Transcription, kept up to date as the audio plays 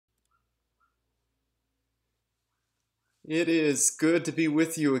It is good to be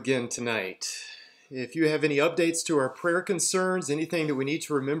with you again tonight. If you have any updates to our prayer concerns, anything that we need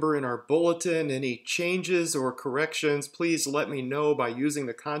to remember in our bulletin, any changes or corrections, please let me know by using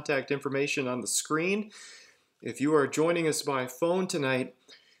the contact information on the screen. If you are joining us by phone tonight,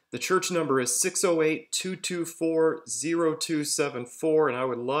 the church number is 608-224-0274, and I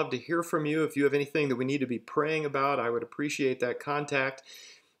would love to hear from you. If you have anything that we need to be praying about, I would appreciate that contact.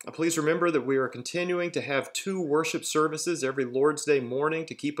 Please remember that we are continuing to have 2 worship services every Lord's Day morning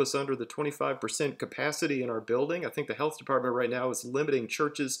to keep us under the 25% capacity in our building. I think the health department right now is limiting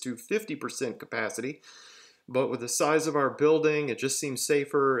churches to 50% capacity. But with the size of our building, it just seems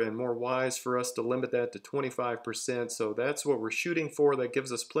safer and more wise for us to limit that to 25%. So that's what we're shooting for. That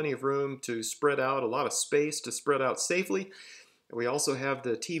gives us plenty of room to spread out, a lot of space to spread out safely. We also have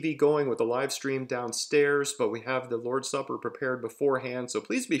the TV going with the live stream downstairs, but we have the Lord's Supper prepared beforehand. So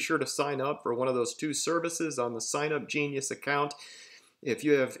please be sure to sign up for one of those 2 services on the Sign Up Genius account. If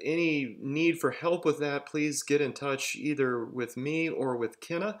you have any need for help with that, please get in touch either with me or with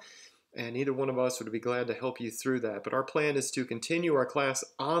Kenna, and either one of us would be glad to help you through that. But our plan is to continue our class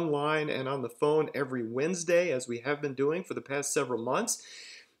online and on the phone every Wednesday, as we have been doing for the past several months.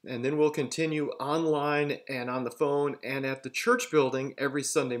 And then we'll continue online and on the phone and at the church building every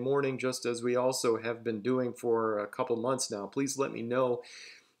Sunday morning, just as we also have been doing for a couple months now. Please let me know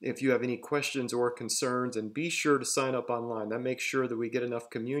if you have any questions or concerns, and be sure to sign up online. That makes sure that we get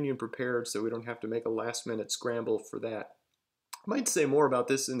enough communion prepared so we don't have to make a last-minute scramble for that. I might say more about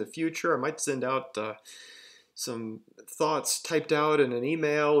this in the future. I might send out some thoughts typed out in an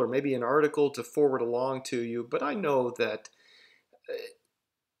email or maybe an article to forward along to you, but I know that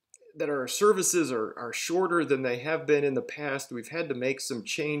our services are shorter than they have been in the past. We've had to make some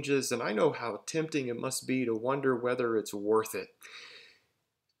changes, and I know how tempting it must be to wonder whether it's worth it.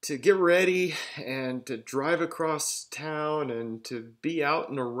 To get ready and to drive across town and to be out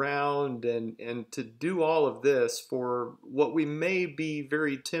and around and to do all of this for what we may be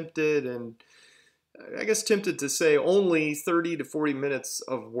very tempted and I guess tempted to say only 30 to 40 minutes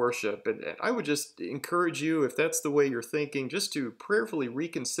of worship. And I would just encourage you, if that's the way you're thinking, just to prayerfully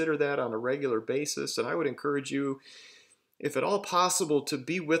reconsider that on a regular basis. And I would encourage you, if at all possible, to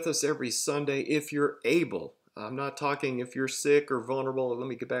be with us every Sunday if you're able. I'm not talking if you're sick or vulnerable. Let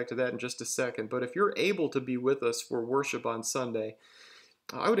me get back to that in just a second. But if you're able to be with us for worship on Sunday,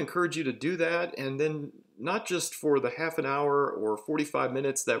 I would encourage you to do that, and then not just for the half an hour or 45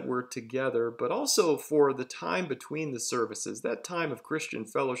 minutes that we're together, but also for the time between the services. That time of Christian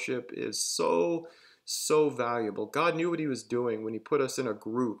fellowship is so, so valuable. God knew what He was doing when He put us in a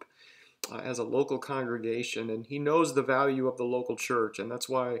group as a local congregation, and He knows the value of the local church, and that's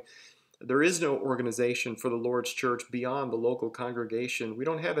why there is no organization for the Lord's church beyond the local congregation. We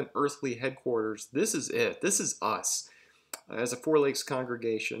don't have an earthly headquarters. This is it. This is us as a Four Lakes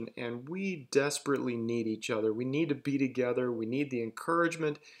congregation, and we desperately need each other. We need to be together. We need the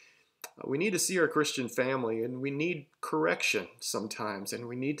encouragement. We need to see our Christian family, and we need correction sometimes, and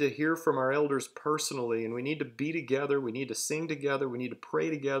we need to hear from our elders personally, and we need to be together. We need to sing together. We need to pray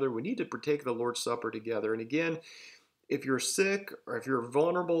together. We need to partake of the Lord's Supper together. And again, if you're sick or if you're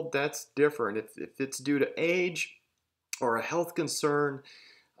vulnerable, that's different. If it's due to age or a health concern,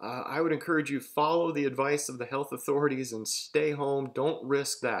 I would encourage you, follow the advice of the health authorities and stay home. Don't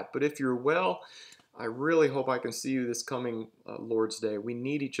risk that. But if you're well, I really hope I can see you this coming Lord's Day. We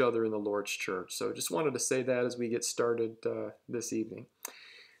need each other in the Lord's church. So just wanted to say that as we get started this evening.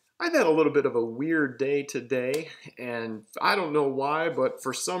 I've had a little bit of a weird day today, and I don't know why, but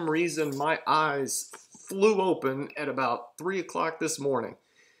for some reason my eyes flew open at about 3 o'clock this morning.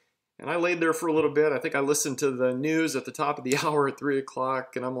 And I laid there for a little bit. I think I listened to the news at the top of the hour at 3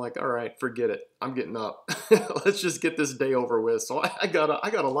 o'clock, and I'm like, all right, forget it. I'm getting up. Let's just get this day over with. So I got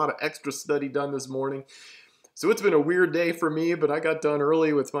a lot of extra study done this morning. So it's been a weird day for me, but I got done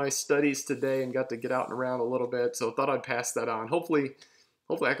early with my studies today and got to get out and around a little bit. So I thought I'd pass that on. Hopefully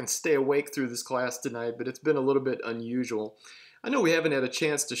I can stay awake through this class tonight, but it's been a little bit unusual. I know we haven't had a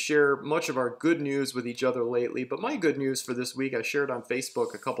chance to share much of our good news with each other lately, but my good news for this week I shared on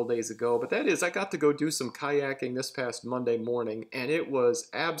Facebook a couple days ago, but that is I got to go do some kayaking this past Monday morning, and it was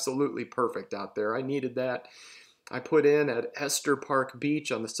absolutely perfect out there. I needed that. I put in at Esther Park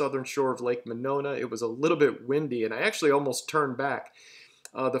Beach on the southern shore of Lake Monona. It was a little bit windy, and I actually almost turned back.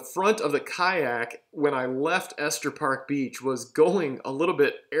 The front of the kayak, when I left Esther Park Beach, was going a little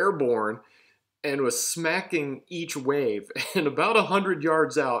bit airborne and was smacking each wave. And about 100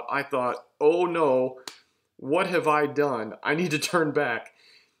 yards out, I thought, oh no, what have I done? I need to turn back.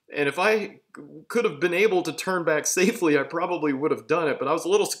 And if I could have been able to turn back safely, I probably would have done it, but I was a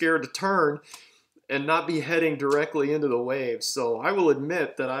little scared to turn and not be heading directly into the waves. So I will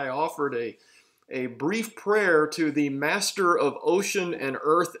admit that I offered a brief prayer to the master of ocean and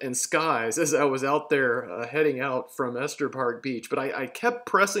earth and skies as I was out there heading out from Estes Park Beach. But I kept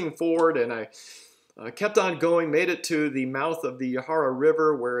pressing forward, and I kept on going, made it to the mouth of the Yahara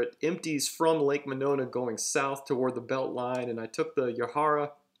River where it empties from Lake Monona going south toward the Beltline. And I took the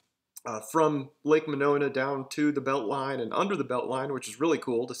Yahara from Lake Monona down to the Beltline and under the Beltline, which is really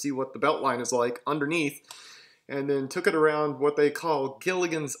cool to see what the Beltline is like underneath. And then took it around what they call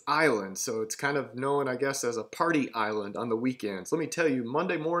Gilligan's Island. So it's kind of known, I guess, as a party island on the weekends. Let me tell you,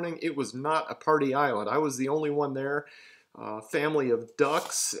 Monday morning, it was not a party island. I was the only one there. Family of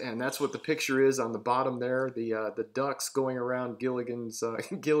ducks, and that's what the picture is on the bottom there, the ducks going around Gilligan's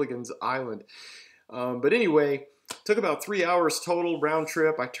Island. But anyway, took about 3 hours total round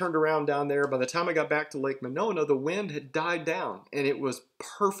trip. I turned around down there. By the time I got back to Lake Monona, the wind had died down and it was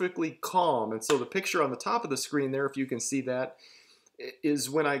perfectly calm. And so the picture on the top of the screen there, if you can see that, is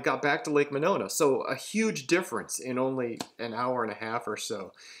when I got back to Lake Monona. So a huge difference in only an hour and a half or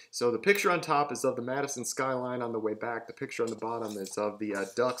so. So the picture on top is of the Madison skyline on the way back. The picture on the bottom is of the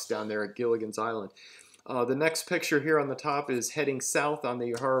ducks down there at Gilligan's Island. The next picture here on the top is heading south on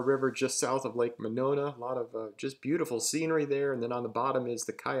the Yahara River, just south of Lake Monona. A lot of just beautiful scenery there. And then on the bottom is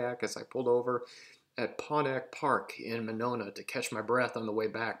the kayak as I pulled over at Ponak Park in Monona to catch my breath on the way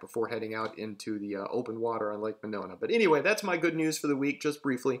back before heading out into the open water on Lake Monona. But anyway, that's my good news for the week, just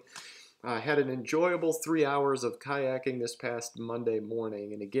briefly. I had an enjoyable 3 hours of kayaking this past Monday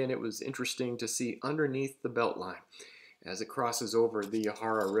morning. And again, it was interesting to see underneath the Beltline as it crosses over the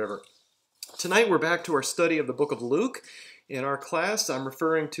Yahara River. Tonight we're back to our study of the book of Luke. In our class, I'm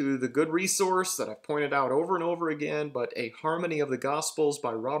referring to the good resource that I've pointed out over and over again, but A Harmony of the Gospels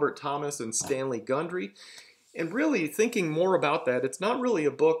by Robert Thomas and Stanley Gundry. And really thinking more about that, it's not really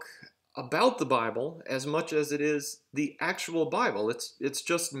a book about the Bible as much as it is the actual Bible. It's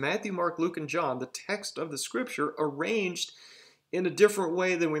just Matthew, Mark, Luke, and John, the text of the Scripture, arranged in a different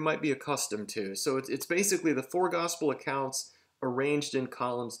way than we might be accustomed to. So it's basically the four gospel accounts arranged in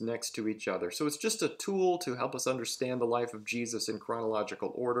columns next to each other. So it's just a tool to help us understand the life of Jesus in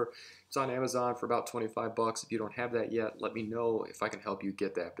chronological order. It's on Amazon for about 25 bucks. If you don't have that yet, let me know if I can help you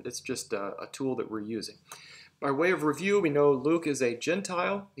get that. But it's just a tool that we're using. By way of review, we know Luke is a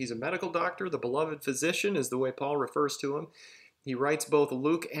Gentile. He's a medical doctor. The beloved physician is the way Paul refers to him. He writes both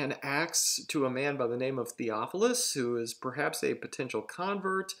Luke and Acts to a man by the name of Theophilus, who is perhaps a potential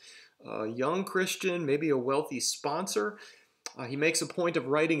convert, a young Christian, maybe a wealthy sponsor. He makes a point of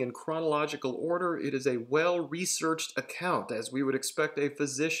writing in chronological order. It is a well-researched account, as we would expect a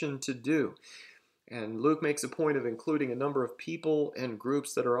physician to do. And Luke makes a point of including a number of people and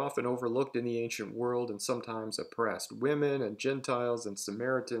groups that are often overlooked in the ancient world and sometimes oppressed. Women and Gentiles and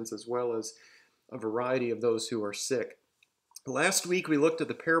Samaritans, as well as a variety of those who are sick. Last week we looked at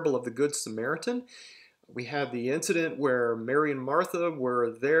the parable of the Good Samaritan. We had the incident where Mary and Martha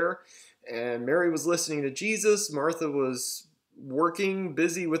were there, and Mary was listening to Jesus. Martha was working,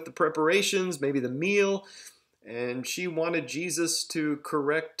 busy with the preparations, maybe the meal, and she wanted Jesus to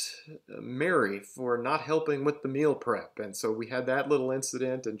correct Mary for not helping with the meal prep. And so we had that little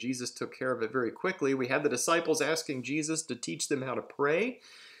incident, and Jesus took care of it very quickly. We had the disciples asking Jesus to teach them how to pray,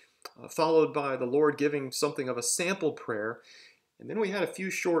 followed by the Lord giving something of a sample prayer. And then we had a few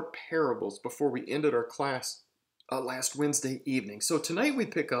short parables before we ended our class last Wednesday evening. So tonight we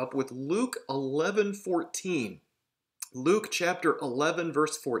pick up with Luke 11:14. Luke chapter 11,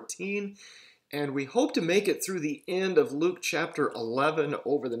 verse 14. And we hope to make it through the end of Luke chapter 11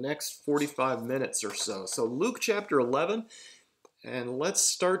 over the next 45 minutes or so. So Luke chapter 11, and let's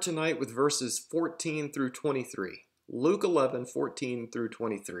start tonight with verses 14 through 23. Luke 11, 14 through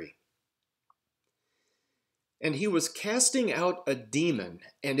 23. And he was casting out a demon,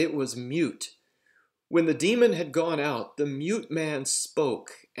 and it was mute. When the demon had gone out, the mute man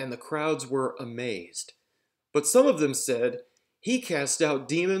spoke, and the crowds were amazed. But some of them said, "He cast out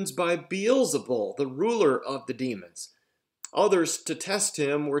demons by Beelzebul, the ruler of the demons." Others, to test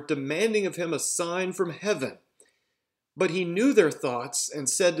him, were demanding of him a sign from heaven. But he knew their thoughts and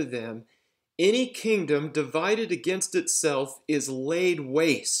said to them, "Any kingdom divided against itself is laid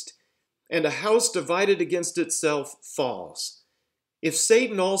waste, and a house divided against itself falls. If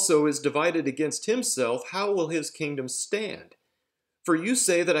Satan also is divided against himself, how will his kingdom stand? For you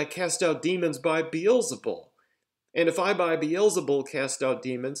say that I cast out demons by Beelzebul. And if I by Beelzebul cast out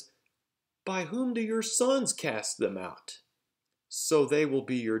demons, by whom do your sons cast them out? So they will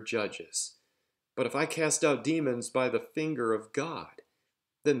be your judges. But if I cast out demons by the finger of God,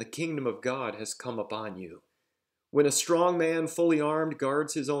 then the kingdom of God has come upon you. When a strong man, fully armed,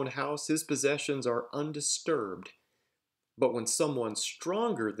 guards his own house, his possessions are undisturbed. But when someone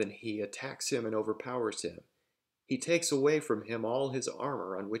stronger than he attacks him and overpowers him, he takes away from him all his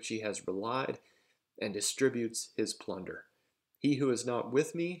armor on which he has relied and distributes his plunder. He who is not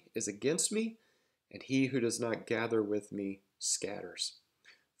with me is against me, and he who does not gather with me scatters.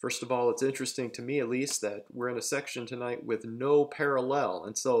 First of all, it's interesting to me, at least, that we're in a section tonight with no parallel.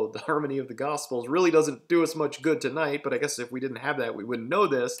 And so the harmony of the Gospels really doesn't do us much good tonight. But I guess if we didn't have that, we wouldn't know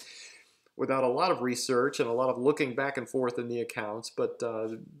this without a lot of research and a lot of looking back and forth in the accounts. But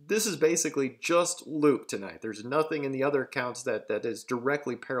this is basically just Luke tonight. There's nothing in the other accounts that is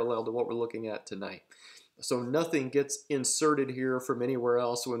directly parallel to what we're looking at tonight. So nothing gets inserted here from anywhere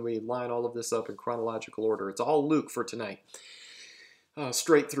else when we line all of this up in chronological order. It's all Luke for tonight.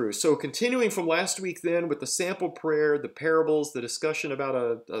 Straight through. So continuing from last week then with the sample prayer, the parables, the discussion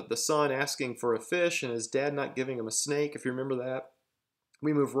about the son asking for a fish and his dad not giving him a snake, if you remember that.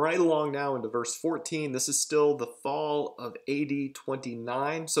 We move right along now into verse 14. This is still the fall of AD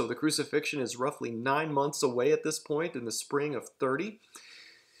 29. So the crucifixion is roughly 9 months away at this point in the spring of 30.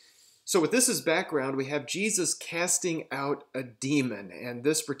 So with this as background, we have Jesus casting out a demon. And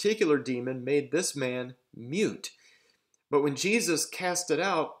this particular demon made this man mute. But when Jesus cast it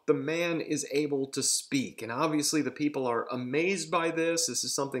out, the man is able to speak. And obviously the people are amazed by this. This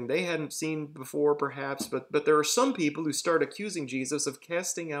is something they hadn't seen before, perhaps. But there are some people who start accusing Jesus of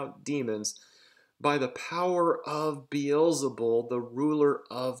casting out demons by the power of Beelzebul, the ruler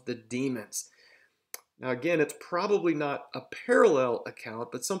of the demons. Now again, it's probably not a parallel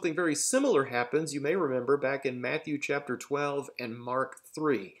account, but something very similar happens, you may remember, back in Matthew chapter 12 and Mark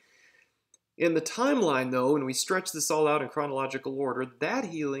 3. In the timeline, though, when we stretch this all out in chronological order, that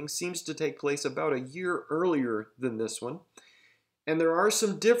healing seems to take place about a year earlier than this one. And there are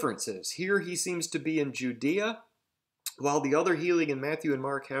some differences. Here he seems to be in Judea, while the other healing in Matthew and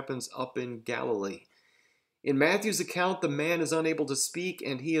Mark happens up in Galilee. In Matthew's account, the man is unable to speak,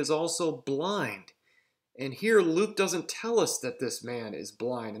 and he is also blind. And here Luke doesn't tell us that this man is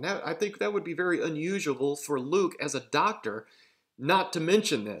blind. And I think that would be very unusual for Luke as a doctor not to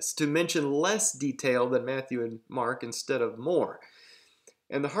mention this, to mention less detail than Matthew and Mark instead of more.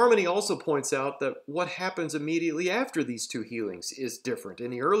 And the harmony also points out that what happens immediately after these two healings is different.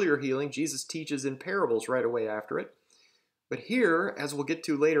 In the earlier healing, Jesus teaches in parables right away after it. But here, as we'll get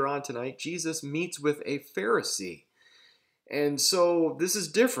to later on tonight, Jesus meets with a Pharisee. And so this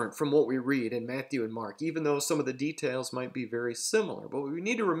is different from what we read in Matthew and Mark, even though some of the details might be very similar. But we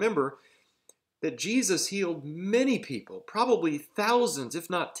need to remember that Jesus healed many people, probably thousands,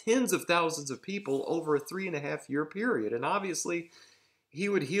 if not tens of thousands of people over a 3.5-year period. And obviously, he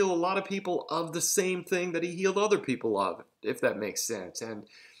would heal a lot of people of the same thing that he healed other people of, if that makes sense. And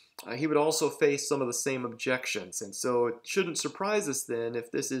he would also face some of the same objections. And so it shouldn't surprise us then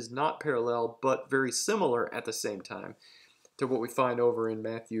if this is not parallel, but very similar at the same time to what we find over in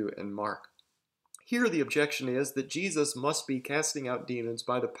Matthew and Mark. Here the objection is that Jesus must be casting out demons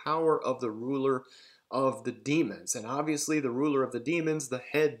by the power of the ruler of the demons. And obviously the ruler of the demons, the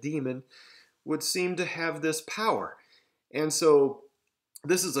head demon, would seem to have this power. And so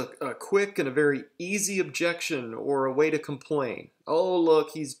this is a quick and a very easy objection or a way to complain. Oh,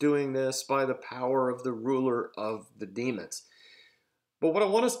 look, he's doing this by the power of the ruler of the demons. But what I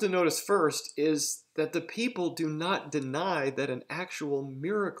want us to notice first is that the people do not deny that an actual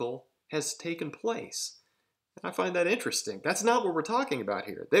miracle has taken place. I find that interesting. That's not what we're talking about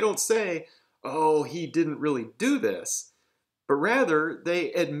here. They don't say, oh, he didn't really do this, but rather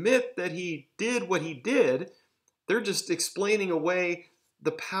they admit that he did what he did. They're just explaining away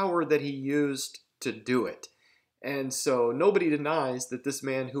the power that he used to do it. And so nobody denies that this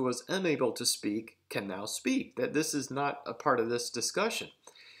man who was unable to speak can now speak, that this is not a part of this discussion.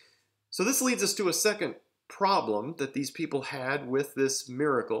 So this leads us to a second problem that these people had with this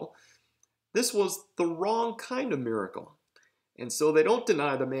miracle. This was the wrong kind of miracle. And so they don't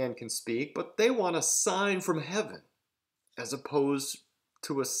deny the man can speak, but they want a sign from heaven as opposed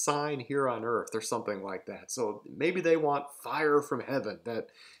to a sign here on earth or something like that. So maybe they want fire from heaven that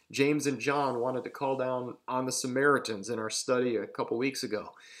James and John wanted to call down on the Samaritans in our study a couple weeks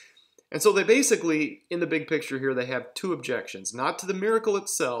ago. And so they basically, in the big picture here, they have two objections, not to the miracle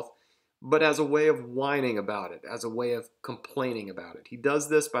itself, but as a way of whining about it, as a way of complaining about it. He does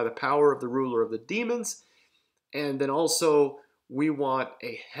this by the power of the ruler of the demons, and then also we want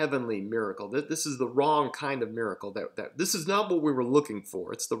a heavenly miracle. This is the wrong kind of miracle. This is not what we were looking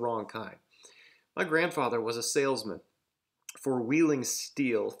for. It's the wrong kind. My grandfather was a salesman for Wheeling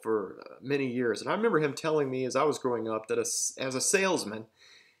Steel for many years, and I remember him telling me as I was growing up that as a salesman,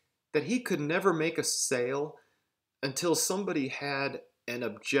 that he could never make a sale until somebody had an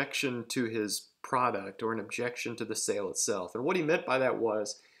objection to his product or an objection to the sale itself. And what he meant by that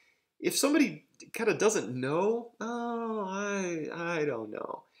was, if somebody kind of doesn't know, oh, I don't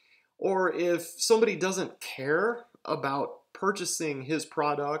know. Or if somebody doesn't care about purchasing his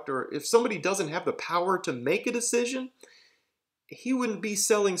product, or if somebody doesn't have the power to make a decision, he wouldn't be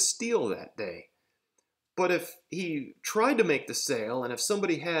selling steel that day. But if he tried to make the sale, and if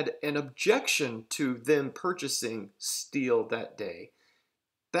somebody had an objection to them purchasing steel that day,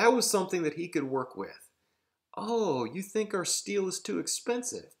 that was something that he could work with. Oh, you think our steel is too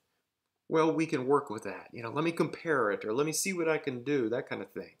expensive? Well, we can work with that. Let me compare it, or let me see what I can do, that kind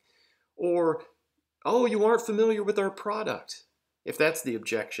of thing. Or, oh, you aren't familiar with our product. If that's the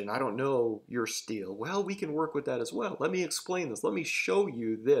objection, I don't know your steel. Well, we can work with that as well. Let me explain this. Let me show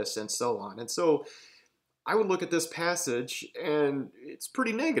you this, and so on. And so I would look at this passage, and it's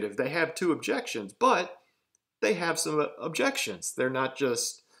pretty negative. They have two objections, but they have some objections. They're not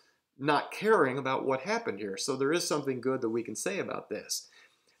just not caring about what happened here. So there is something good that we can say about this.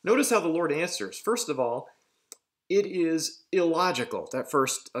 Notice how the Lord answers. First of all, it is illogical, that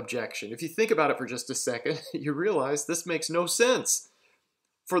first objection. If you think about it for just a second, you realize this makes no sense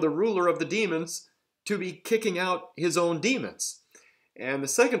for the ruler of the demons to be kicking out his own demons. And the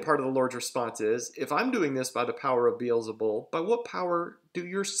second part of the Lord's response is, if I'm doing this by the power of Beelzebul, by what power do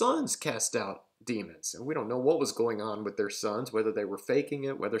your sons cast out demons? And we don't know what was going on with their sons, whether they were faking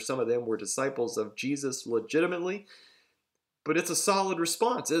it, whether some of them were disciples of Jesus legitimately. But it's a solid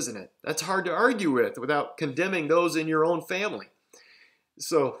response, isn't it? That's hard to argue with without condemning those in your own family.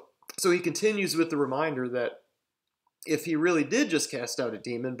 So he continues with the reminder that if he really did just cast out a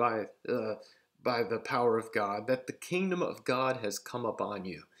demon by the power of God, that the kingdom of God has come upon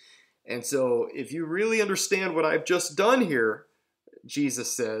you. And so if you really understand what I've just done here,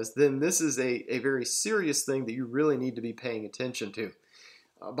 Jesus says, then this is a very serious thing that you really need to be paying attention to.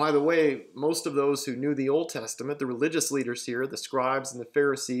 By the way, most of those who knew the Old Testament, the religious leaders here, the scribes and the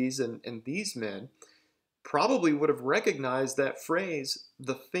Pharisees and these men, probably would have recognized that phrase,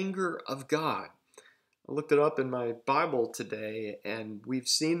 the finger of God. I looked it up in my Bible today, and we've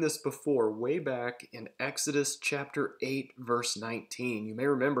seen this before, way back in Exodus chapter 8, verse 19. You may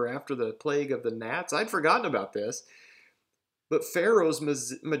remember after the plague of the gnats, I'd forgotten about this, but Pharaoh's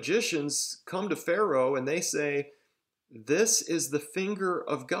magicians come to Pharaoh and they say, this is the finger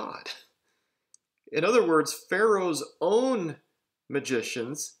of God. In other words, Pharaoh's own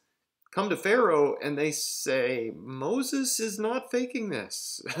magicians come to Pharaoh and they say, Moses is not faking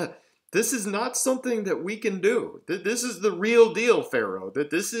this. This is not something that we can do. This is the real deal, Pharaoh.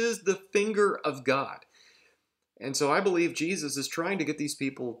 That this is the finger of God. And so I believe Jesus is trying to get these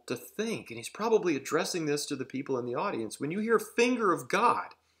people to think, and he's probably addressing this to the people in the audience. When you hear finger of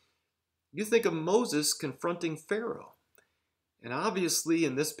God, you think of Moses confronting Pharaoh. And obviously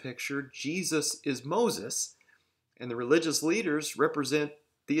in this picture, Jesus is Moses, and the religious leaders represent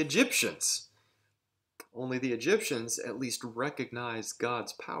the Egyptians. Only the Egyptians at least recognize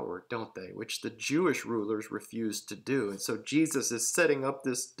God's power, don't they? Which the Jewish rulers refused to do. And so Jesus is setting up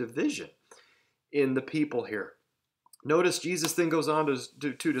this division in the people here. Notice Jesus then goes on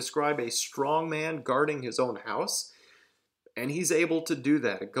to describe a strong man guarding his own house, and he's able to do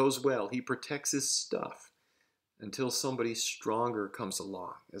that. It goes well. He protects his stuff until somebody stronger comes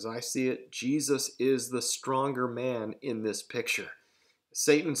along. As I see it, Jesus is the stronger man in this picture.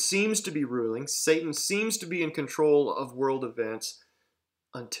 Satan seems to be ruling. Satan seems to be in control of world events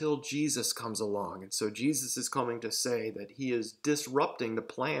until Jesus comes along. And so Jesus is coming to say that he is disrupting the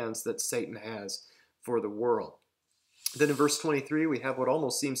plans that Satan has for the world. Then in verse 23, we have what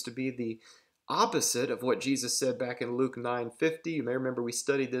almost seems to be the opposite of what Jesus said back in Luke 9:50. You may remember we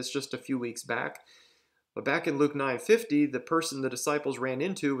studied this just a few weeks back. But back in Luke 9:50, the person the disciples ran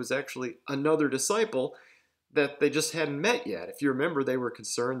into was actually another disciple that they just hadn't met yet. If you remember, they were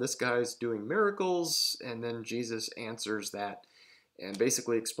concerned, this guy's doing miracles, and then Jesus answers that and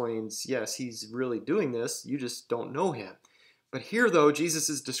basically explains, yes, he's really doing this, you just don't know him. But here, though, Jesus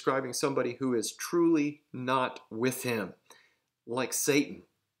is describing somebody who is truly not with him, like Satan,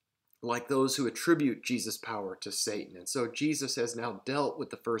 like those who attribute Jesus' power to Satan. And so Jesus has now dealt with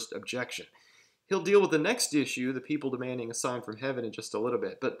the first objection. He'll deal with the next issue, the people demanding a sign from heaven, in just a little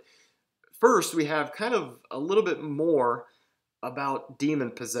bit. But first, we have kind of a little bit more about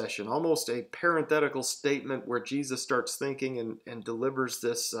demon possession, almost a parenthetical statement where Jesus starts thinking and delivers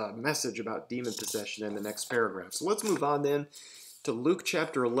this message about demon possession in the next paragraph. So let's move on then to Luke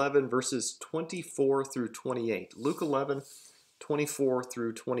chapter 11, verses 24 through 28. Luke 11, 24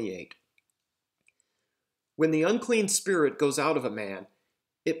 through 28. When the unclean spirit goes out of a man,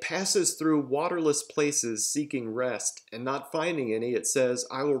 It passes through waterless places seeking rest, and not finding any, it says,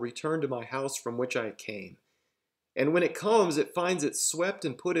 I will return to my house from which I came. And when it comes, it finds it swept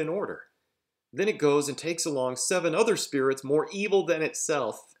and put in order. Then it goes and takes along 7 other spirits more evil than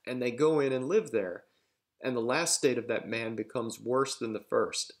itself, and they go in and live there. And the last state of that man becomes worse than the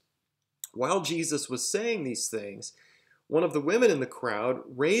first. While Jesus was saying these things, one of the women in the crowd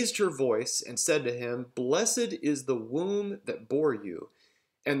raised her voice and said to him, Blessed is the womb that bore you,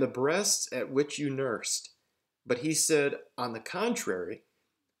 and the breasts at which you nursed. But he said, on the contrary,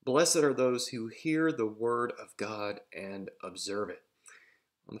 Blessed are those who hear the word of God and observe it.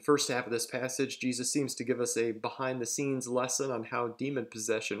 On the first half of this passage, Jesus seems to give us a behind-the-scenes lesson on how demon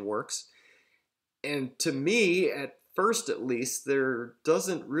possession works. And to me, at first at least, there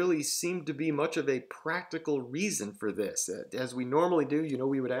doesn't really seem to be much of a practical reason for this. As we normally do,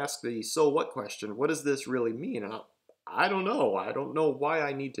 we would ask the so what question. What does this really mean? And I don't know. I don't know why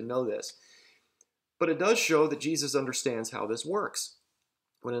I need to know this. But it does show that Jesus understands how this works.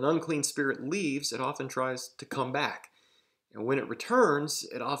 When an unclean spirit leaves, it often tries to come back. And when it returns,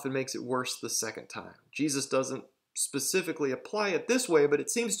 it often makes it worse the second time. Jesus doesn't specifically apply it this way, but it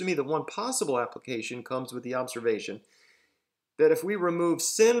seems to me that one possible application comes with the observation that if we remove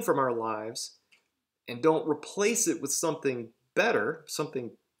sin from our lives and don't replace it with something better,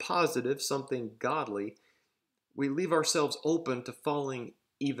 something positive, something godly, we leave ourselves open to falling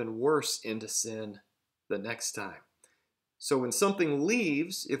even worse into sin the next time. So when something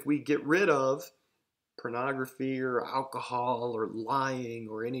leaves, if we get rid of pornography or alcohol or lying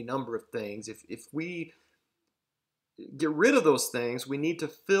or any number of things, if we get rid of those things, we need to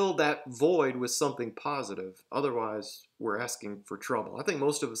fill that void with something positive. Otherwise, we're asking for trouble. I think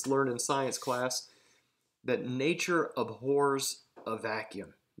most of us learn in science class that nature abhors a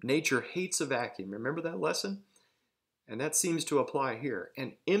vacuum. Nature hates a vacuum. Remember that lesson? And that seems to apply here.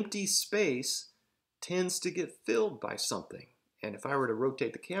 An empty space tends to get filled by something. And if I were to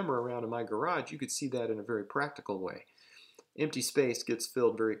rotate the camera around in my garage, you could see that in a very practical way. Empty space gets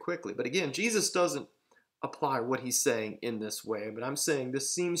filled very quickly. But again, Jesus doesn't apply what he's saying in this way, but I'm saying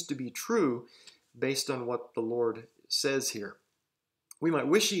this seems to be true based on what the Lord says here. We might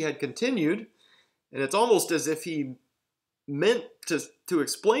wish he had continued, and it's almost as if he meant to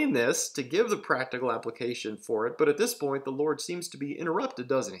explain this, to give the practical application for it, but at this point the Lord seems to be interrupted,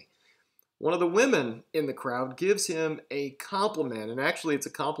 doesn't he? One of the women in the crowd gives him a compliment, and actually it's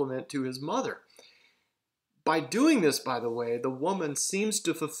a compliment to his mother. By doing this, by the way, the woman seems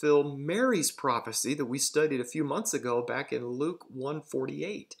to fulfill Mary's prophecy that we studied a few months ago back in Luke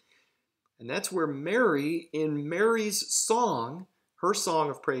 1:48. And that's where Mary, in Mary's song, her song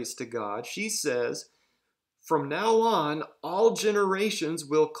of praise to God, she says, from now on, all generations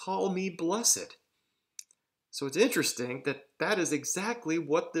will call me blessed. So it's interesting that that is exactly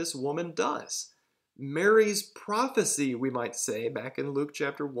what this woman does. Mary's prophecy, we might say, back in Luke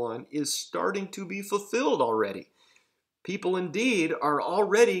chapter 1, is starting to be fulfilled already. People indeed are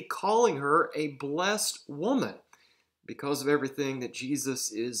already calling her a blessed woman because of everything that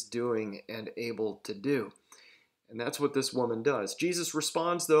Jesus is doing and able to do. And that's what this woman does. Jesus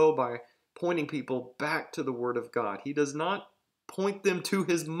responds, though, by pointing people back to the Word of God. He does not point them to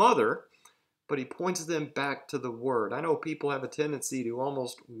his mother, but he points them back to the Word. I know people have a tendency to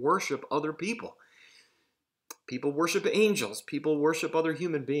almost worship other people. People worship angels. People worship other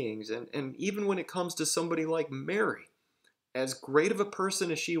human beings. And even when it comes to somebody like Mary, as great of a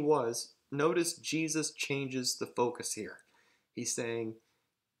person as she was, notice Jesus changes the focus here. He's saying,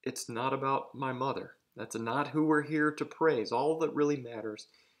 it's not about my mother. That's not who we're here to praise. All that really matters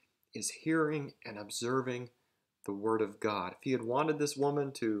is hearing and observing the Word of God. If he had wanted this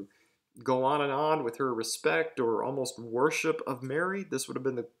woman to go on and on with her respect or almost worship of Mary, this would have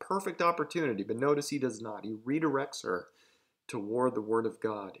been the perfect opportunity. But notice he does not. He redirects her toward the Word of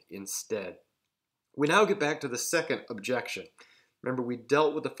God instead. We now get back to the second objection. Remember, we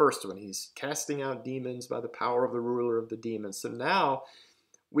dealt with the first one. He's casting out demons by the power of the ruler of the demons. So now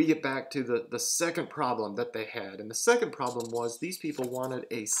we get back to the second problem that they had. And the second problem was these people wanted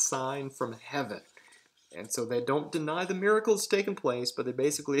a sign from heaven. And so they don't deny the miracles taking place, but they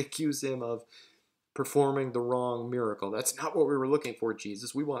basically accuse him of performing the wrong miracle. That's not what we were looking for,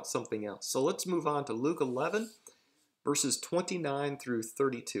 Jesus. We want something else. So let's move on to Luke 11, verses 29 through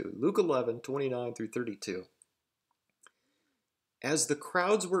 32. Luke 11, 29 through 32. As the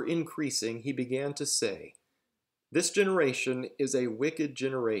crowds were increasing, he began to say, this generation is a wicked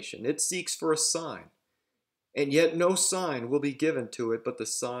generation. It seeks for a sign, and yet no sign will be given to it but the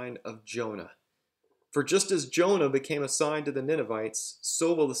sign of Jonah. For just as Jonah became a sign to the Ninevites,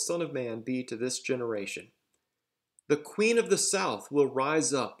 so will the Son of Man be to this generation. The queen of the south will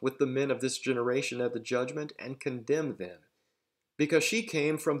rise up with the men of this generation at the judgment and condemn them, because she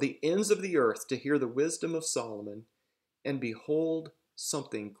came from the ends of the earth to hear the wisdom of Solomon, and behold,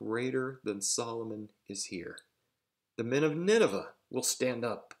 something greater than Solomon is here. The men of Nineveh will stand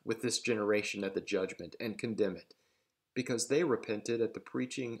up with this generation at the judgment and condemn it, because they repented at the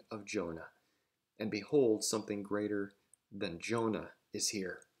preaching of Jonah. And behold, something greater than Jonah is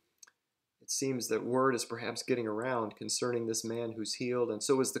here. It seems that word is perhaps getting around concerning this man who's healed, and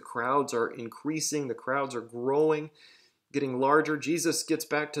so as the crowds are increasing, the crowds are growing, getting larger, Jesus gets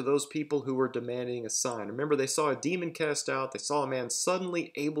back to those people who were demanding a sign. Remember, they saw a demon cast out, they saw a man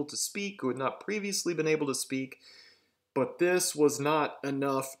suddenly able to speak who had not previously been able to speak, but this was not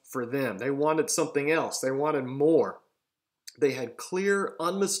enough for them. They wanted something else. They wanted more. They had clear,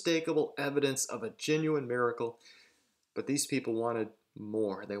 unmistakable evidence of a genuine miracle, but these people wanted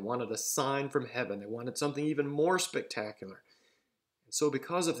more. They wanted a sign from heaven. They wanted something even more spectacular. And so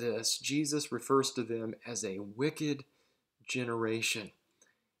because of this, Jesus refers to them as a wicked generation.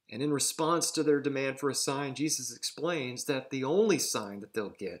 And in response to their demand for a sign, Jesus explains that the only sign that they'll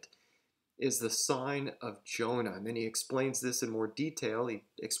get is the sign of Jonah. And then he explains this in more detail. He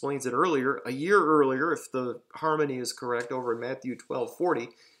explains it earlier, a year earlier, if the harmony is correct, over in Matthew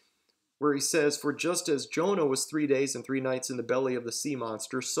 12:40, where he says, "For just as Jonah was 3 days and 3 nights in the belly of the sea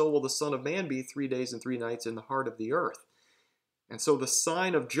monster, so will the Son of Man be 3 days and 3 nights in the heart of the earth." And so the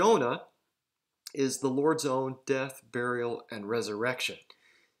sign of Jonah is the Lord's own death, burial, and resurrection.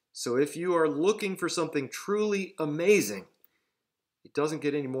 So if you are looking for something truly amazing, it doesn't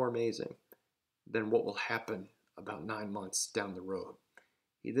get any more amazing than what will happen about 9 months down the road.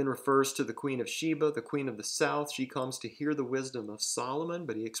 He then refers to the Queen of Sheba, the Queen of the South. She comes to hear the wisdom of Solomon,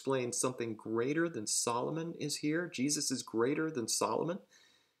 but he explains something greater than Solomon is here. Jesus is greater than Solomon.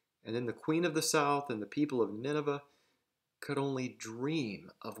 And then the Queen of the South and the people of Nineveh could only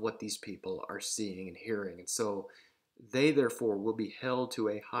dream of what these people are seeing and hearing. And so they, therefore, will be held to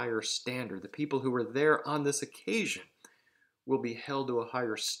a higher standard. The people who were there on this occasion will be held to a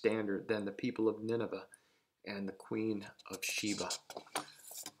higher standard than the people of Nineveh and the Queen of Sheba.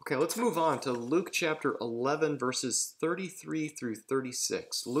 Okay, let's move on to Luke chapter 11, verses 33 through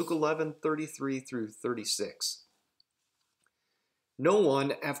 36. Luke 11, 33 through 36. "No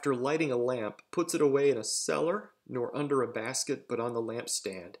one, after lighting a lamp, puts it away in a cellar, nor under a basket, but on the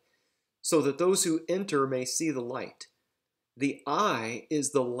lampstand, so that those who enter may see the light. The eye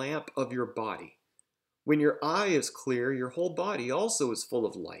is the lamp of your body. When your eye is clear, your whole body also is full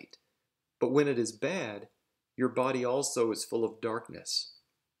of light. But when it is bad, your body also is full of darkness.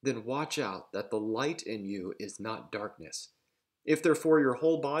 Then watch out that the light in you is not darkness. If therefore your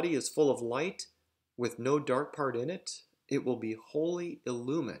whole body is full of light, with no dark part in it, it will be wholly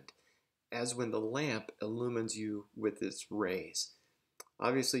illumined, as when the lamp illumines you with its rays."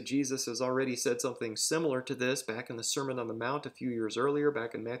 Obviously, Jesus has already said something similar to this back in the Sermon on the Mount a few years earlier,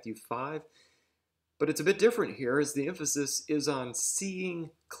 back in Matthew 5. But it's a bit different here, as the emphasis is on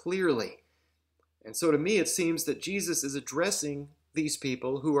seeing clearly. And so to me, it seems that Jesus is addressing these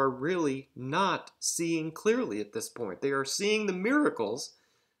people who are really not seeing clearly at this point. They are seeing the miracles,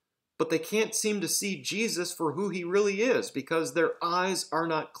 but they can't seem to see Jesus for who he really is, because their eyes are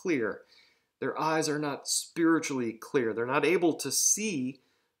not clear. Their eyes are not spiritually clear. They're not able to see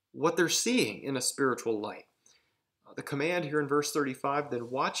what they're seeing in a spiritual light. The command here in verse 35, "Then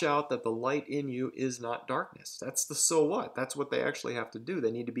watch out that the light in you is not darkness." That's the so what. That's what they actually have to do.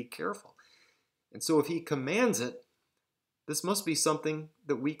 They need to be careful. And so if he commands it, this must be something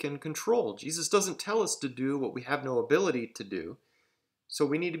that we can control. Jesus doesn't tell us to do what we have no ability to do. So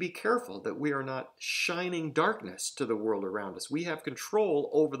we need to be careful that we are not shining darkness to the world around us. We have control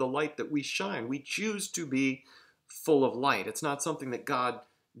over the light that we shine. We choose to be full of light. It's not something that God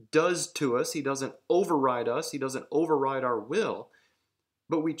does to us. He doesn't override us. He doesn't override our will.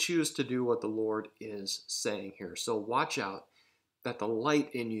 But we choose to do what the Lord is saying here. So watch out that the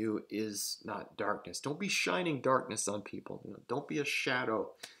light in you is not darkness. Don't be shining darkness on people. Don't be a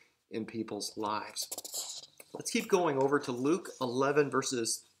shadow in people's lives. Let's keep going over to Luke 11,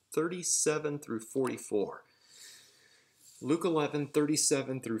 verses 37 through 44. Luke 11,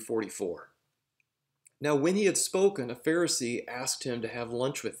 37 through 44. "Now when he had spoken, a Pharisee asked him to have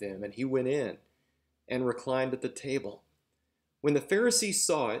lunch with him, and he went in and reclined at the table. When the Pharisee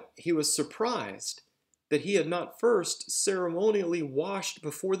saw it, he was surprised that he had not first ceremonially washed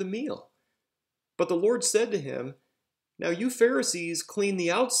before the meal. But the Lord said to him, 'Now you Pharisees clean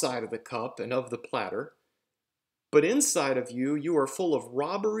the outside of the cup and of the platter, but inside of you, you are full of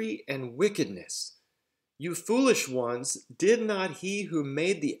robbery and wickedness. You foolish ones, did not he who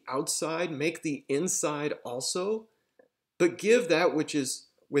made the outside make the inside also? but give that which is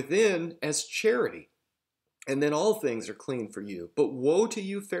within as charity, and then all things are clean for you. But woe to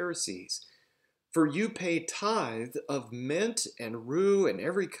you, Pharisees, for you pay tithe of mint and rue and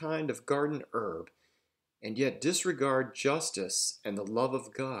every kind of garden herb, and yet disregard justice and the love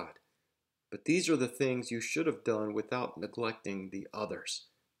of God. But these are the things you should have done without neglecting the others.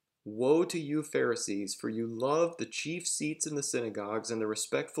 Woe to you, Pharisees, for you love the chief seats in the synagogues and the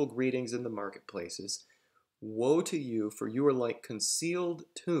respectful greetings in the marketplaces. Woe to you, for you are like concealed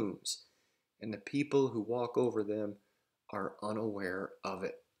tombs, and the people who walk over them are unaware of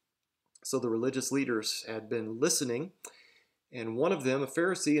it. So the religious leaders had been listening, and one of them, a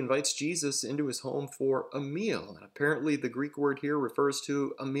Pharisee, invites Jesus into his home for a meal. And apparently the Greek word here refers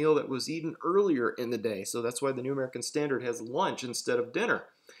to a meal that was eaten earlier in the day. So that's why the New American Standard has lunch instead of dinner.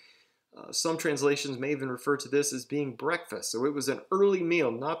 Some translations may even refer to this as being breakfast. So it was an early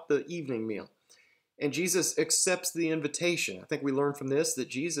meal, not the evening meal. And Jesus accepts the invitation. I think we learn from this that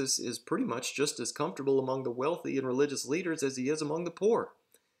Jesus is pretty much just as comfortable among the wealthy and religious leaders as he is among the poor.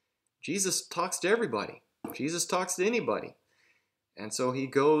 Jesus talks to everybody. Jesus talks to anybody. And so he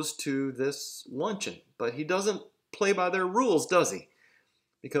goes to this luncheon. But he doesn't play by their rules, does he?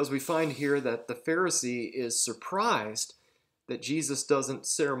 Because we find here that the Pharisee is surprised that Jesus doesn't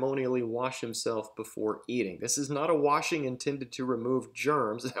ceremonially wash himself before eating. This is not a washing intended to remove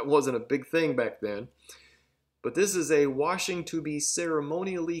germs. That wasn't a big thing back then. But this is a washing to be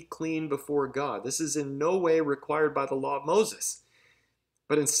ceremonially clean before God. This is in no way required by the law of Moses.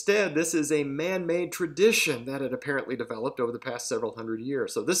 But instead, this is a man-made tradition that had apparently developed over the past several hundred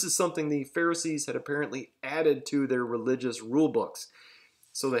years. So this is something the Pharisees had apparently added to their religious rule books.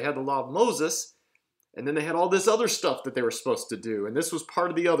 So they had the law of Moses, and then they had all this other stuff that they were supposed to do. And this was part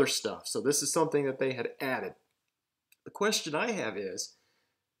of the other stuff. So this is something that they had added. The question I have is,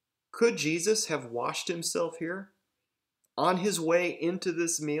 could Jesus have washed himself here? On his way into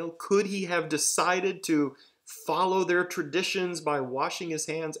this meal, could he have decided to follow their traditions by washing his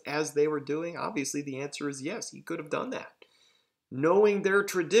hands as they were doing? Obviously, the answer is yes, he could have done that. Knowing their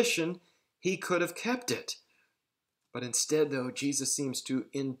tradition, he could have kept it. But instead, though, Jesus seems to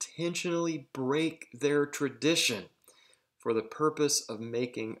intentionally break their tradition for the purpose of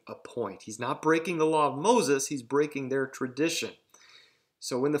making a point. He's not breaking the law of Moses, he's breaking their tradition.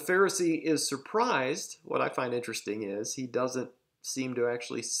 So when the Pharisee is surprised, what I find interesting is he doesn't seem to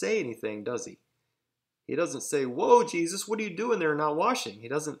actually say anything, does he? He doesn't say, "Whoa, Jesus, what are you doing there not washing?" He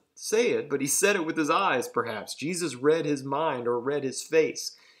doesn't say it, but he said it with his eyes, perhaps. Jesus read his mind or read his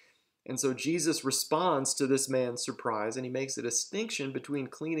face. And so Jesus responds to this man's surprise, and he makes a distinction between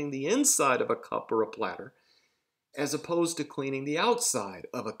cleaning the inside of a cup or a platter as opposed to cleaning the outside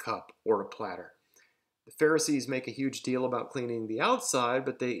of a cup or a platter. The Pharisees make a huge deal about cleaning the outside,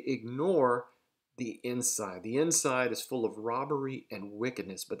 but they ignore the inside. The inside is full of robbery and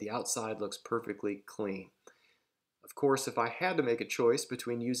wickedness, but the outside looks perfectly clean. Of course, if I had to make a choice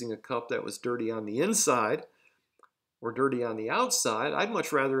between using a cup that was dirty on the inside or dirty on the outside, I'd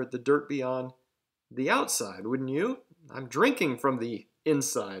much rather the dirt be on the outside, wouldn't you? I'm drinking from the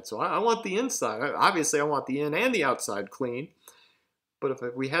inside, so I want the inside. Obviously, I want the in and the outside clean. But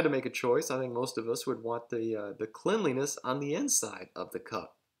if we had to make a choice, I think most of us would want the cleanliness on the inside of the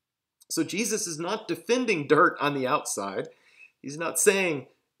cup. So Jesus is not defending dirt on the outside. He's not saying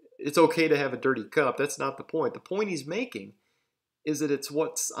it's okay to have a dirty cup. That's not the point. The point he's making is that it's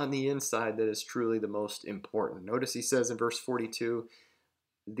what's on the inside that is truly the most important. Notice he says in verse 42,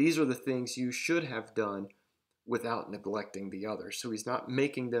 these are the things you should have done without neglecting the others. So he's not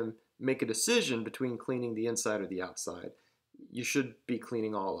making them make a decision between cleaning the inside or the outside. You should be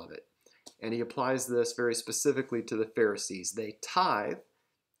cleaning all of it. And he applies this very specifically to the Pharisees. They tithe,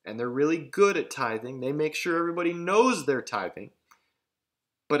 and they're really good at tithing. They make sure everybody knows they're tithing.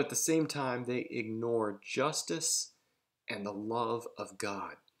 But at the same time, they ignore justice and the love of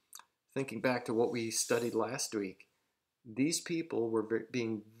God. Thinking back to what we studied last week, these people were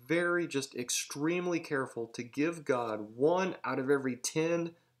being very, just extremely careful to give God 1 out of every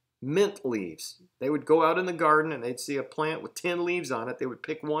 10 mint leaves. They would go out in the garden and they'd see a plant with 10 leaves on it. They would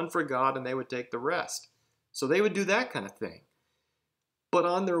pick one for God and they would take the rest. So they would do that kind of thing. But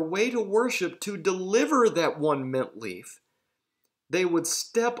on their way to worship, to deliver that 1 mint leaf, they would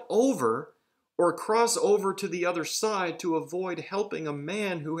step over or cross over to the other side to avoid helping a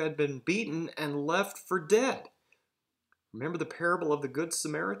man who had been beaten and left for dead. Remember the parable of the Good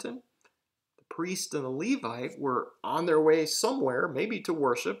Samaritan? The priest and the Levite were on their way somewhere, maybe to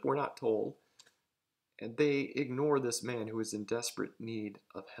worship, we're not told, and they ignore this man who is in desperate need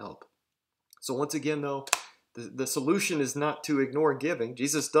of help. So once again, though, the solution is not to ignore giving.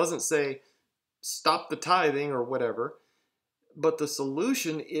 Jesus doesn't say, stop the tithing or whatever. But the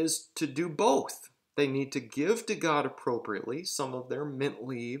solution is to do both. They need to give to God appropriately, some of their mint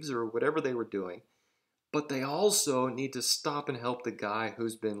leaves or whatever they were doing, but they also need to stop and help the guy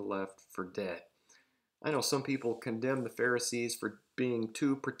who's been left for dead. I know some people condemn the Pharisees for being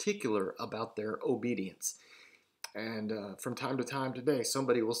too particular about their obedience. And from time to time today,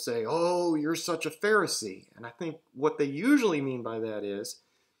 somebody will say, "Oh, you're such a Pharisee." And I think what they usually mean by that is,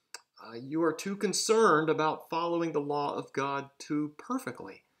 you are too concerned about following the law of God too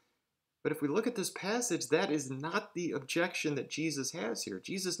perfectly. But if we look at this passage, that is not the objection that Jesus has here.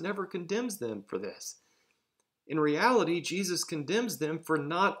 Jesus never condemns them for this. In reality, Jesus condemns them for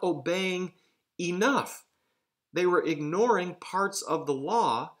not obeying enough. They were ignoring parts of the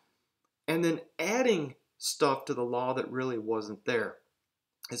law and then adding stuff to the law that really wasn't there.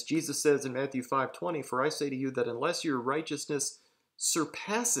 As Jesus says in Matthew 5:20, "For I say to you that unless your righteousness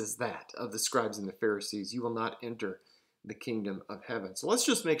surpasses that of the scribes and the Pharisees, you will not enter the kingdom of heaven." So let's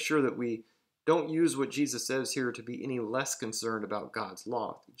just make sure that we don't use what Jesus says here to be any less concerned about God's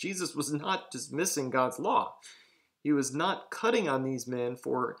law. Jesus was not dismissing God's law. He was not cutting on these men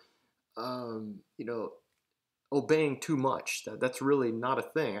for, obeying too much. That's really not a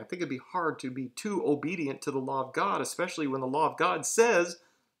thing. I think it'd be hard to be too obedient to the law of God, especially when the law of God says,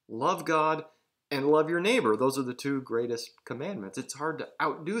 love God and love your neighbor. Those are the two greatest commandments. It's hard to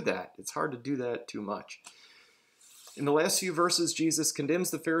outdo that. It's hard to do that too much. In the last few verses, Jesus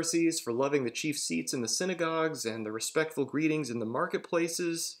condemns the Pharisees for loving the chief seats in the synagogues and the respectful greetings in the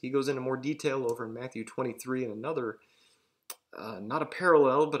marketplaces. He goes into more detail over in Matthew 23 and another, not a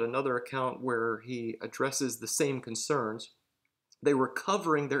parallel, but another account where he addresses the same concerns. They were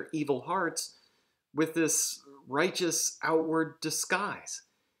covering their evil hearts with this righteous outward disguise.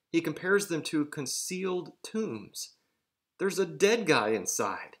 He compares them to concealed tombs. There's a dead guy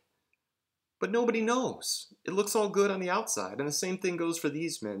inside, but nobody knows. It looks all good on the outside, and the same thing goes for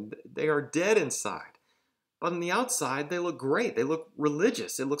these men. They are dead inside, but on the outside, they look great. They look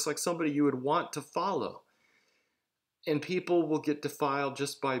religious. It looks like somebody you would want to follow. And people will get defiled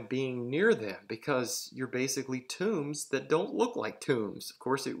just by being near them because you're basically tombs that don't look like tombs. Of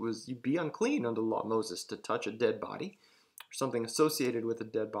course, you'd be unclean under the law of Moses to touch a dead body or something associated with a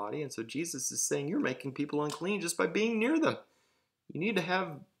dead body. And so Jesus is saying you're making people unclean just by being near them. You need to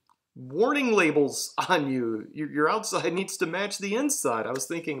have warning labels on you. Your outside needs to match the inside. I was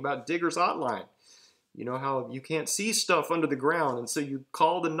thinking about Digger's Hotline. You know how you can't see stuff under the ground, and so you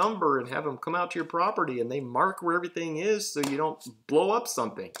call the number and have them come out to your property, and they mark where everything is so you don't blow up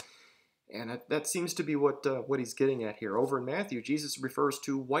something. And that seems to be what he's getting at here. Over in Matthew, Jesus refers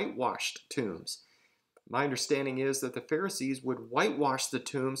to whitewashed tombs. My understanding is that the Pharisees would whitewash the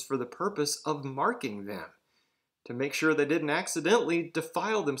tombs for the purpose of marking them, to make sure they didn't accidentally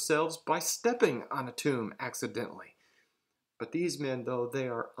defile themselves by stepping on a tomb accidentally. But these men, though, they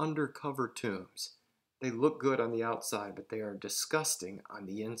are undercover tombs. They look good on the outside, but they are disgusting on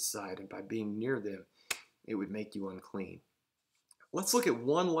the inside, and by being near them, it would make you unclean. Let's look at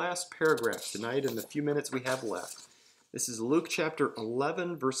one last paragraph tonight in the few minutes we have left. This is Luke chapter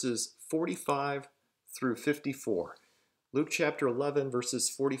 11, verses 45 through 54. Luke chapter 11, verses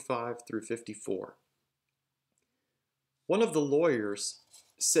 45 through 54. One of the lawyers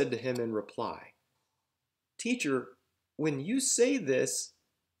said to him in reply, "Teacher, when you say this,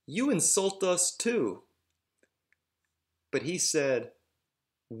 you insult us too." But he said,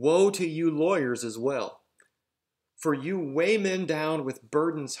 "Woe to you lawyers as well, for you weigh men down with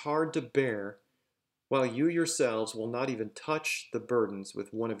burdens hard to bear, while you yourselves will not even touch the burdens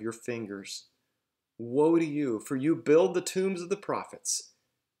with one of your fingers. Woe to you, for you build the tombs of the prophets,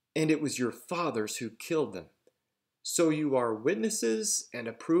 and it was your fathers who killed them. So you are witnesses and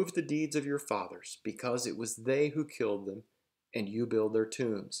approve the deeds of your fathers, because it was they who killed them, and you build their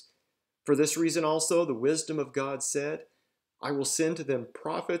tombs. For this reason also the wisdom of God said, I will send to them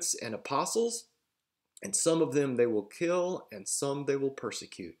prophets and apostles, and some of them they will kill, and some they will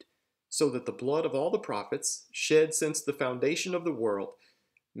persecute, so that the blood of all the prophets, shed since the foundation of the world,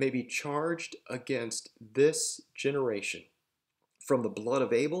 may be charged against this generation, from the blood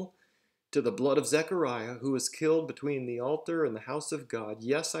of Abel to the blood of Zechariah, who was killed between the altar and the house of God.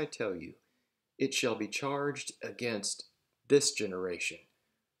 Yes, I tell you, it shall be charged against this generation.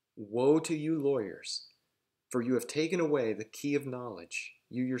 Woe to you lawyers, for you have taken away the key of knowledge.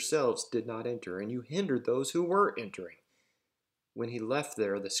 You yourselves did not enter, and you hindered those who were entering." When he left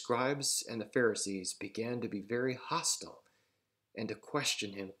there, the scribes and the Pharisees began to be very hostile and to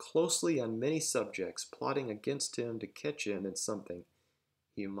question him closely on many subjects, plotting against him to catch him in something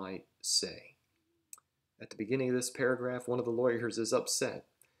he might say. At the beginning of this paragraph, one of the lawyers is upset.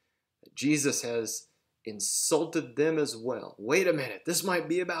 Jesus has insulted them as well. Wait a minute, this might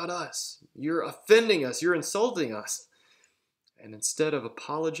be about us. You're offending us, you're insulting us. And instead of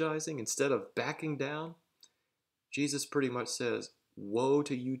apologizing, instead of backing down, Jesus pretty much says, woe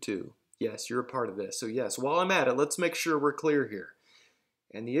to you too. Yes, you're a part of this. So yes, while I'm at it, let's make sure we're clear here.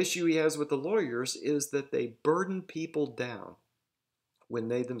 And the issue he has with the lawyers is that they burden people down when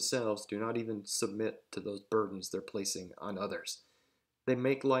they themselves do not even submit to those burdens they're placing on others. They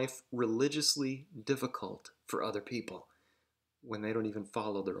make life religiously difficult for other people when they don't even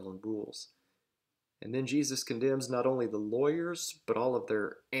follow their own rules. And then Jesus condemns not only the lawyers, but all of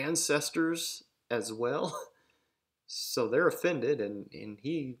their ancestors as well. So they're offended, and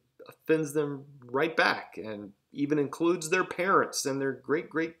he offends them right back, and even includes their parents and their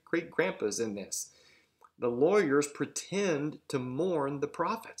great-great-great-grandpas in this. The lawyers pretend to mourn the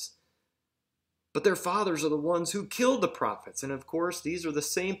prophets, but their fathers are the ones who killed the prophets. And of course, these are the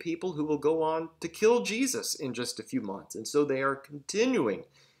same people who will go on to kill Jesus in just a few months. And so they are continuing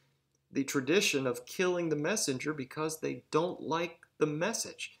the tradition of killing the messenger because they don't like the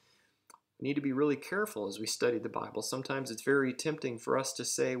message. We need to be really careful as we study the Bible. Sometimes it's very tempting for us to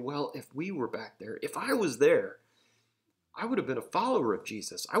say, well, if we were back there, if I was there, I would have been a follower of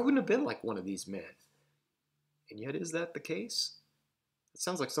Jesus. I wouldn't have been like one of these men. And yet, is that the case? It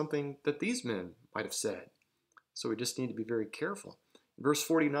sounds like something that these men might have said. So we just need to be very careful. In verse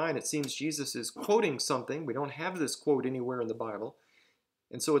 49, it seems Jesus is quoting something. We don't have this quote anywhere in the Bible.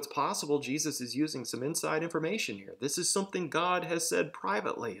 And so it's possible Jesus is using some inside information here. This is something God has said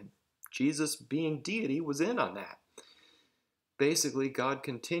privately, and Jesus, being deity, was in on that. Basically, God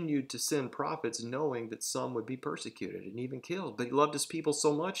continued to send prophets knowing that some would be persecuted and even killed. But he loved his people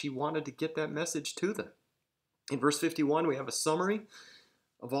so much, he wanted to get that message to them. In verse 51, we have a summary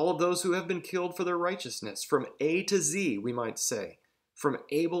of all of those who have been killed for their righteousness, from A to Z, we might say, from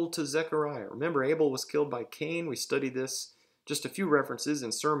Abel to Zechariah. Remember, Abel was killed by Cain. We studied this, just a few references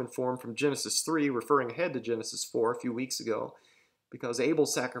in sermon form from Genesis 3, referring ahead to Genesis 4 a few weeks ago. Because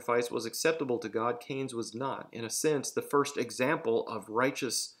Abel's sacrifice was acceptable to God, Cain's was not. In a sense, the first example of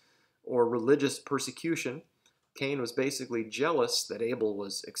righteous or religious persecution. Cain was basically jealous that Abel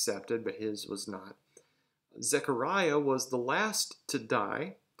was accepted, but his was not. Zechariah was the last to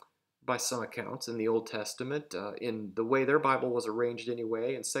die, by some accounts, in the Old Testament, in the way their Bible was arranged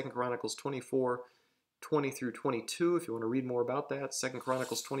anyway, in 2 Chronicles 24, 20 through 22, if you want to read more about that, 2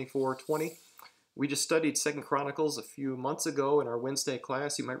 Chronicles 24, 20. We just studied 2 Chronicles a few months ago in our Wednesday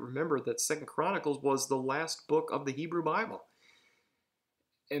class. You might remember that 2 Chronicles was the last book of the Hebrew Bible.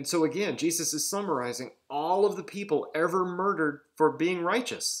 And so again, Jesus is summarizing all of the people ever murdered for being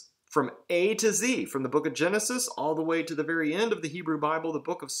righteous, from A to Z, from the book of Genesis all the way to the very end of the Hebrew Bible, the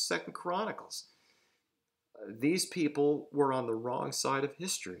book of 2 Chronicles. These people were on the wrong side of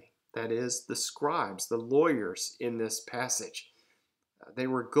history. That is, the scribes, the lawyers in this passage. They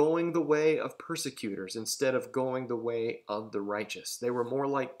were going the way of persecutors instead of going the way of the righteous. They were more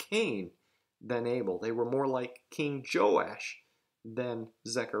like Cain than Abel. They were more like King Joash than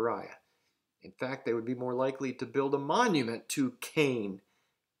Zechariah. In fact, they would be more likely to build a monument to Cain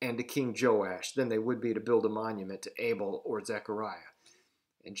and to King Joash than they would be to build a monument to Abel or Zechariah.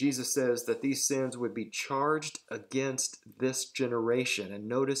 And Jesus says that these sins would be charged against this generation. And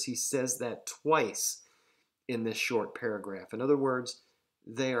notice he says that twice in this short paragraph. In other words,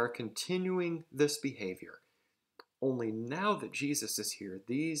 they are continuing this behavior. Only now that Jesus is here,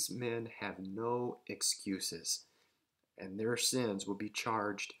 these men have no excuses. And their sins will be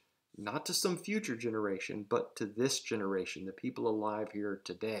charged not to some future generation, but to this generation, the people alive here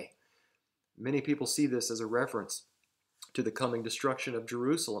today. Many people see this as a reference to the coming destruction of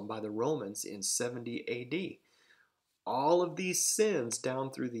Jerusalem by the Romans in 70 AD. All of these sins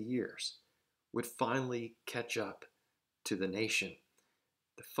down through the years would finally catch up to the nation.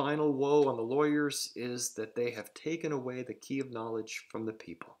 The final woe on the lawyers is that they have taken away the key of knowledge from the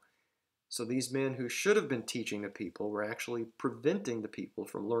people. So these men who should have been teaching the people were actually preventing the people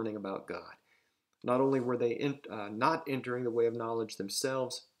from learning about God. Not only were they not entering the way of knowledge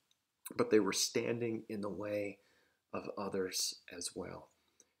themselves, but they were standing in the way of others as well.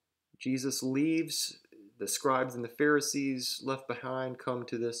 Jesus leaves. The scribes and the Pharisees left behind come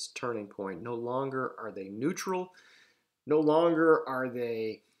to this turning point. No longer are they neutral. No longer are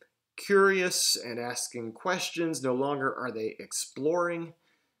they curious and asking questions. No longer are they exploring.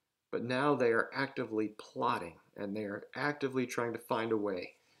 But now they are actively plotting, and they are actively trying to find a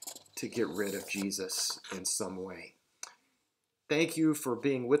way to get rid of Jesus in some way. Thank you for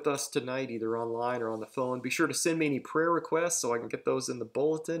being with us tonight, either online or on the phone. Be sure to send me any prayer requests so I can get those in the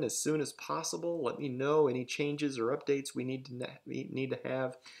bulletin as soon as possible. Let me know any changes or updates we need to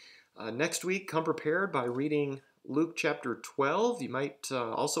have. Next week, come prepared by reading Luke chapter 12. You might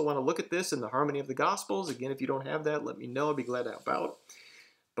also want to look at this in the Harmony of the Gospels. Again, if you don't have that, let me know. I'd be glad to help out.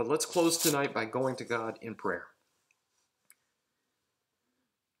 But let's close tonight by going to God in prayer.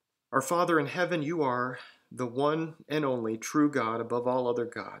 Our Father in heaven, you are the one and only true God above all other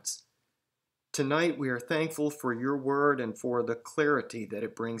gods. Tonight we are thankful for your word and for the clarity that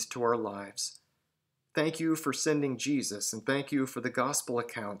it brings to our lives. Thank you for sending Jesus, and thank you for the gospel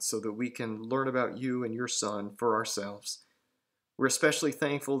accounts so that we can learn about you and your Son for ourselves. We're especially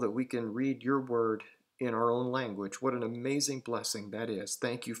thankful that we can read your word in our own language. What an amazing blessing that is.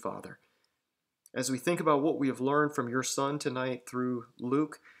 Thank you, Father. As we think about what we have learned from your Son tonight through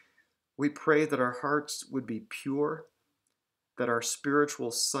Luke, we pray that our hearts would be pure, that our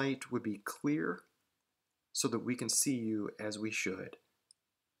spiritual sight would be clear, so that we can see you as we should.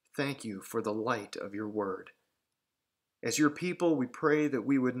 Thank you for the light of your word. As your people, we pray that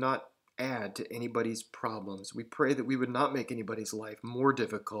we would not add to anybody's problems. We pray that we would not make anybody's life more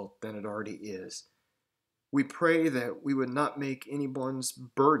difficult than it already is. We pray that we would not make anyone's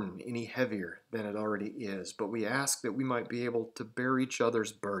burden any heavier than it already is, but we ask that we might be able to bear each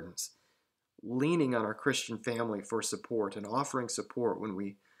other's burdens, leaning on our Christian family for support and offering support when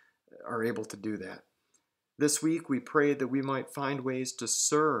we are able to do that. This week, we pray that we might find ways to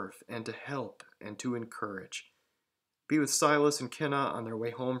serve and to help and to encourage. Be with Silas and Kenna on their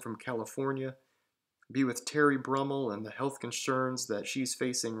way home from California. Be with Terry Brummel and the health concerns that she's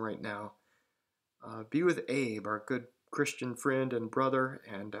facing right now. Be with Abe, our good Christian friend and brother,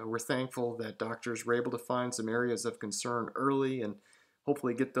 and we're thankful that doctors were able to find some areas of concern early and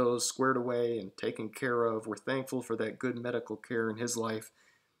hopefully get those squared away and taken care of. We're thankful for that good medical care in his life.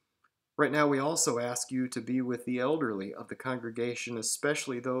 Right now, we also ask you to be with the elderly of the congregation,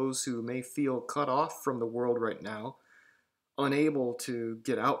 especially those who may feel cut off from the world right now, unable to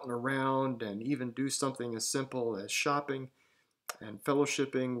get out and around and even do something as simple as shopping and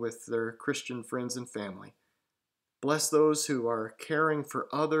fellowshipping with their Christian friends and family. Bless those who are caring for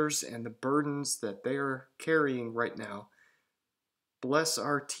others and the burdens that they are carrying right now. Bless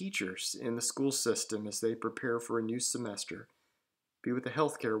our teachers in the school system as they prepare for a new semester. Be with the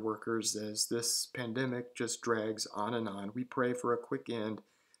healthcare workers as this pandemic just drags on and on. We pray for a quick end,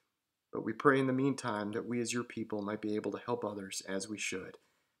 but we pray in the meantime that we as your people might be able to help others as we should.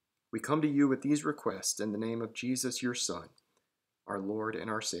 We come to you with these requests in the name of Jesus, your Son, our Lord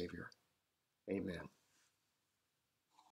and our Savior. Amen.